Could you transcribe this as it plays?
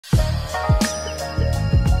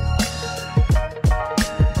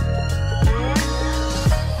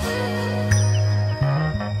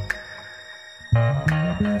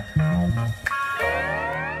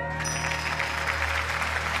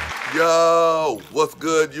Yo, what's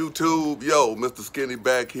good, YouTube? Yo, Mr. Skinny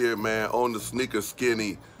back here, man, on the Sneaker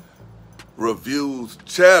Skinny Reviews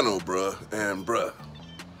channel, bruh. And, bruh,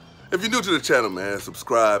 if you're new to the channel, man,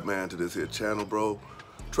 subscribe, man, to this here channel, bro.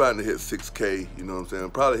 Trying to hit 6K, you know what I'm saying?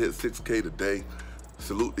 Probably hit 6K today.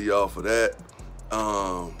 Salute to y'all for that.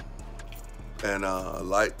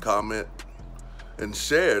 Like, comment, and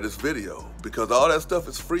share this video, because all that stuff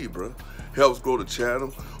is free, bro. Helps grow the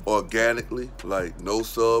channel organically. Like, no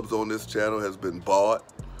subs on this channel has been bought,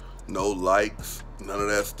 no likes, none of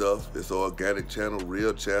that stuff. It's an organic channel,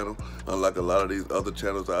 real channel, unlike a lot of these other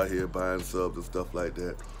channels out here buying subs and stuff like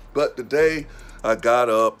that. But today I got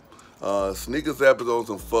up, Sneakers app is on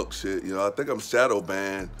some fuck shit. You know, I think I'm shadow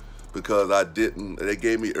banned because they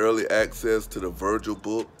gave me early access to the Virgil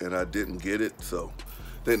book and I didn't get it, so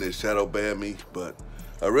I think they shadow banned me. But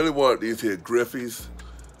I really wanted these here Griffeys.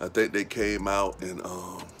 I think they came out in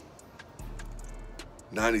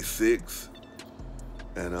 '96,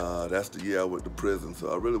 and that's the year I went to prison,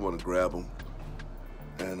 so I really want to grab them.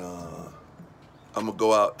 And I'm gonna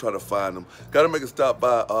go out, try to find them. Gotta make a stop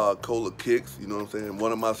by Cola Kicks, you know what I'm saying?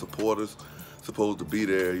 One of my supporters supposed to be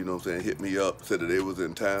there, you know what I'm saying, hit me up, said that they was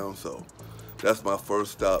in town, so that's my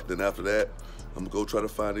first stop. Then after that, I'm gonna go try to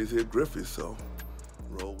find these here Griffeys, so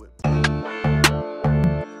roll with me.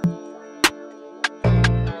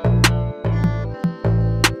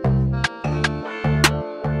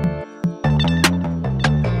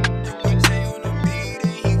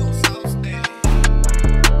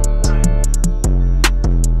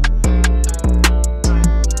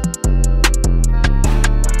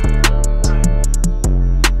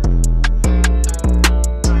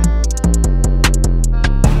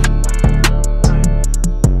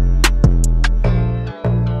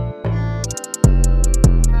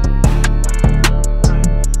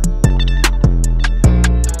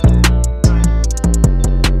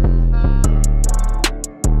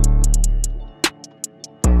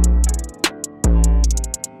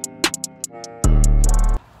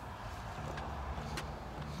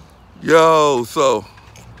 Yo, so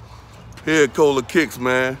here at Cola Kicks,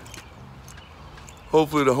 man.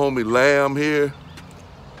 Hopefully the homie Lamb here.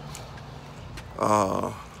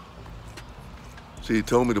 She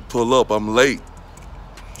told me to pull up. I'm late,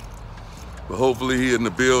 but hopefully he in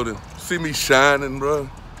the building. See me shining, bro.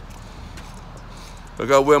 I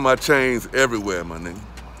gotta wear my chains everywhere, my nigga.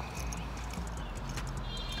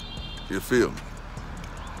 You feel me?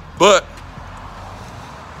 But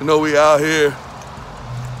you know we out here.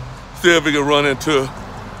 See if we can run into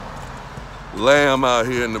Lamb out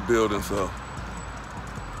here in the building, so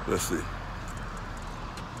let's see.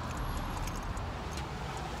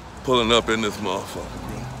 Pulling up in this motherfucker,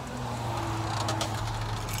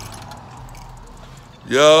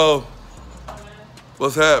 bro. Yo,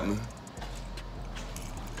 what's happening?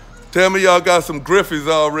 Tell me y'all got some Griffeys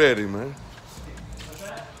already, man.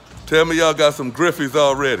 Tell me y'all got some Griffeys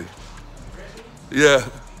already. Yeah.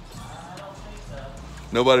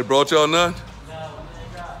 Nobody brought y'all none? No,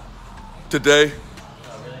 today?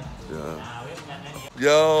 Oh, really? Yeah.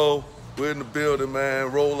 Yo, we're in the building,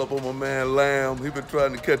 man. Roll up on my man Lamb. He been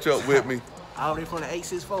trying to catch up with me. All the way from the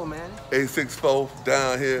 864, man. 864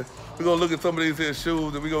 down here. We're gonna look at some of these here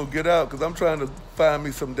shoes and we're gonna get out, because I'm trying to find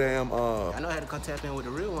me some damn I know I had to come tap in with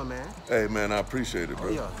the real one, man. Hey man, I appreciate it, bro.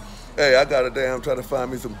 Oh, yeah. Hey, I got to try to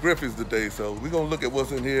find me some Griffeys today, so we're gonna look at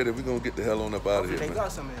what's in here, then we're gonna get the hell on up out of here. They man.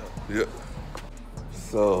 got some here. Yep.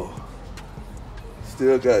 So,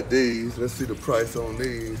 still got these. Let's see the price on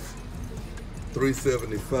these.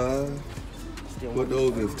 $375. What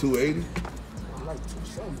those is, $280? I'm like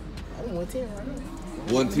 $270. I want 110 right now.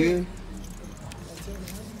 110?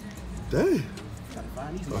 Dang.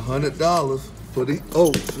 $100 for the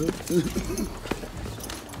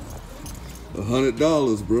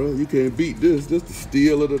 $100, bro. You can't beat this. This the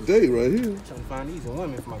steal of the day right here. I'm trying to find these in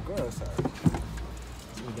women for my girl's side.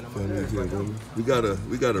 We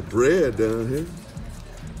got a bread down here.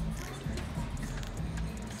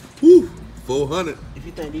 Woo, 400. If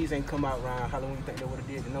you think these ain't come out around Halloween, you think they would have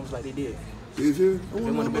did the numbers like they did? These here? If it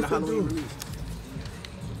would have been a Halloween release.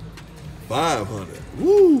 500.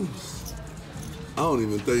 Woo. I don't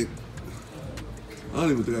even think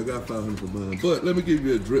I got 500 for mine. But let me give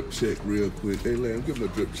you a drip check real quick. Hey, Lamb, give me a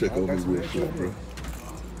drip check on me real quick, bro.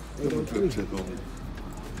 Give me a drip check on me. You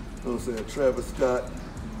know what I'm saying? Travis Scott.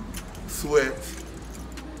 Sweats,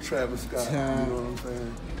 Travis Scott, you know what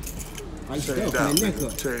I'm saying?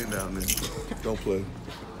 Chain down there. Don't play.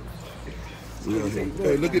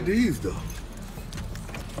 Hey, look at these though.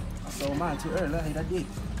 I sold mine too early. I hate I did.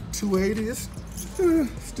 280 is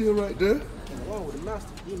still right there. Along with the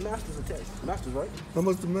Masters. These Masters are Texas. Masters, right? How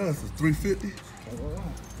much the Masters? 350?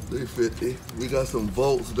 They 50. We got some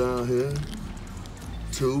Volts down here.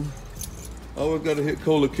 2. Always gotta hit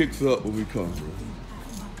Cola Kicks up when we come.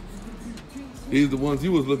 These the ones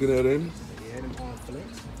you was looking at, ain't it? Yeah, them on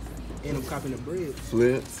Flints. And I'm copping the bread.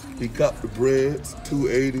 Flints. He copped the breads,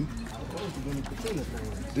 280.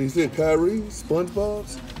 Did he say Kyrie?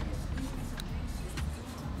 SpongeBob's?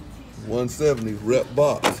 170, rep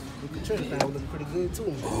box. The Katrina thing was looking pretty good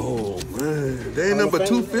too. Oh man, they ain't number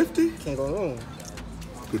 250? Can't go wrong.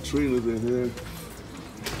 Katrina's in here.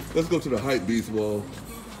 Let's go to the Hype Beast wall.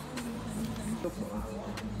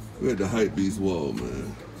 We're at the Hype Beast wall,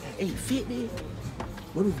 man. 850.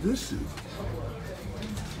 What is this shit?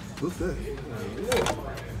 What's that?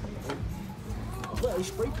 Well, it's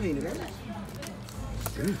spray painted, ain't it?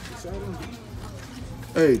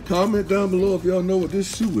 Hey, comment down below if y'all know what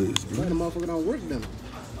this shoe is, bro. The motherfucker don't work them.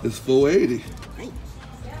 It's 480. Dang.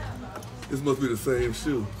 This must be the same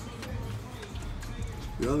shoe.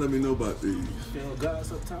 Y'all let me know about these. Field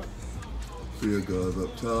guards up top. Field guards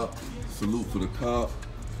up top. Salute for the cop.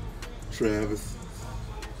 Travis.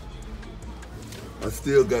 I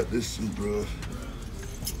still got this shoe, bro.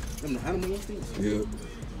 Them the animal instincts? Yep.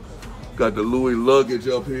 Got the Louis luggage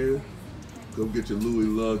up here. Go get your Louis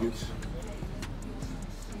luggage.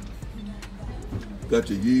 Got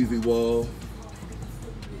your Yeezy wall.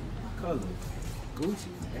 Color. Gucci.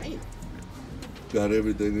 Damn. Got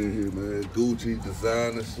everything in here, man. Gucci,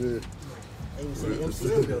 designer shit. Ain't seen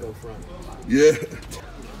MCM built up front. Yeah.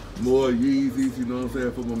 More Yeezys, you know what I'm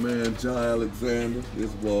saying, for my man Jai Alexander,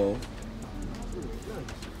 this wall.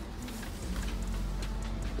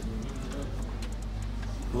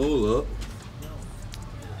 Hold up.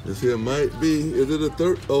 This here might be, is it a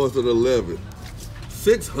third? Oh, it's an 11.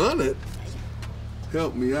 600?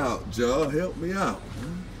 Help me out, Jai, help me out.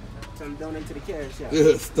 Tell them donate to the cash app.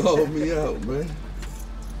 Yeah, stall me out, man.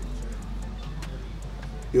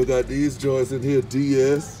 You got these joints in here,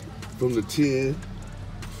 DS from the 10,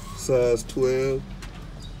 size 12.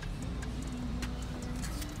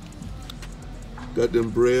 Got them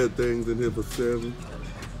bread things in here for 7.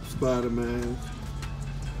 Spider-Man.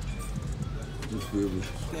 You feel me?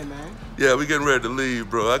 Yeah, man. Yeah, we getting ready to leave,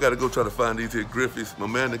 bro. I gotta go try to find these here Griffeys. My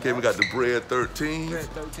man that came and got the bread 13. Bread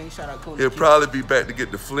 13, shout out Cody. He'll probably be back to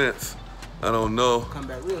get the Flints. I don't know. Come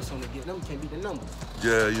back real soon to get them, can't beat the numbers.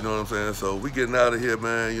 Yeah, you know what I'm saying? So we getting out of here,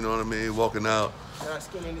 man, you know what I mean? Walking out. Shout out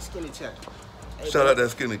Skinny and the Skinny Chat. Hey, Shout out that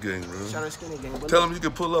Skinny gang, bro. Shout out Skinny gang. Tell them you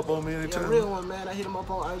can pull up on me anytime. Yeah, real one, man. I hit him up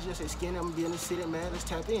on IG, say Skinny, I'm gonna be in the city, man. Let's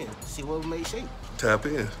tap in. See what we made shake. Tap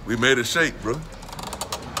in. We made it shake, bro.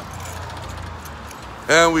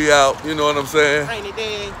 And we out, you know what I'm saying? Rainy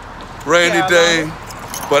day. Rainy Yeah, day,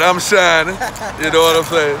 but I'm shining, you know what I'm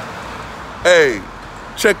saying? Hey,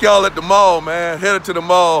 check y'all at the mall, man. Headed to the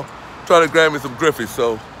mall, try to grab me some Griffey,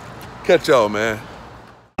 so catch y'all, man.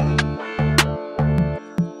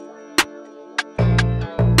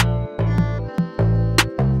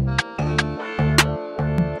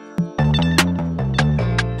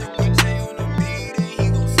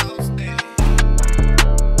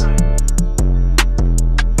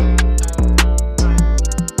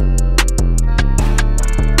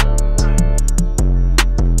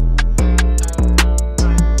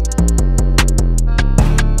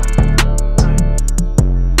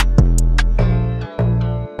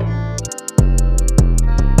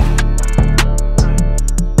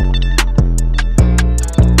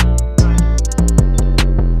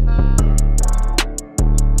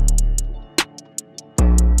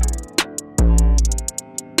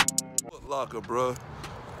 Locker, bro.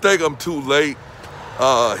 Think I'm too late.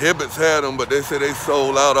 Hibbett's had them, but they say they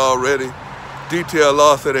sold out already. Detail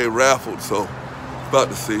Law said they raffled, so about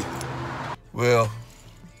to see. Well,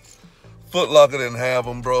 Foot Locker didn't have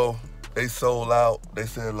them, bro. They sold out. They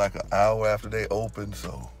said like an hour after they opened,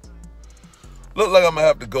 so look like I'm gonna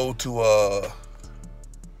have to go to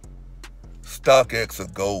StockX or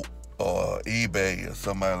GOAT or eBay or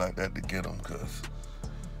somebody like that to get them, cause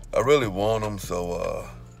I really want them. So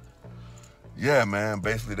yeah, man,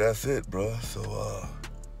 basically that's it, bro. So,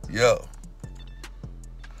 yo,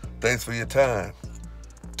 thanks for your time.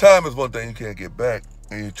 Time is one thing you can't get back,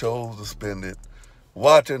 and you chose to spend it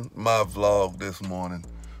watching my vlog this morning.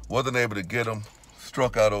 Wasn't able to get them,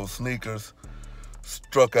 struck out on sneakers,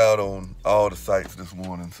 struck out on all the sites this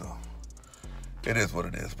morning, so it is what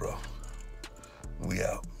it is, bro. We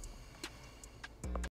out.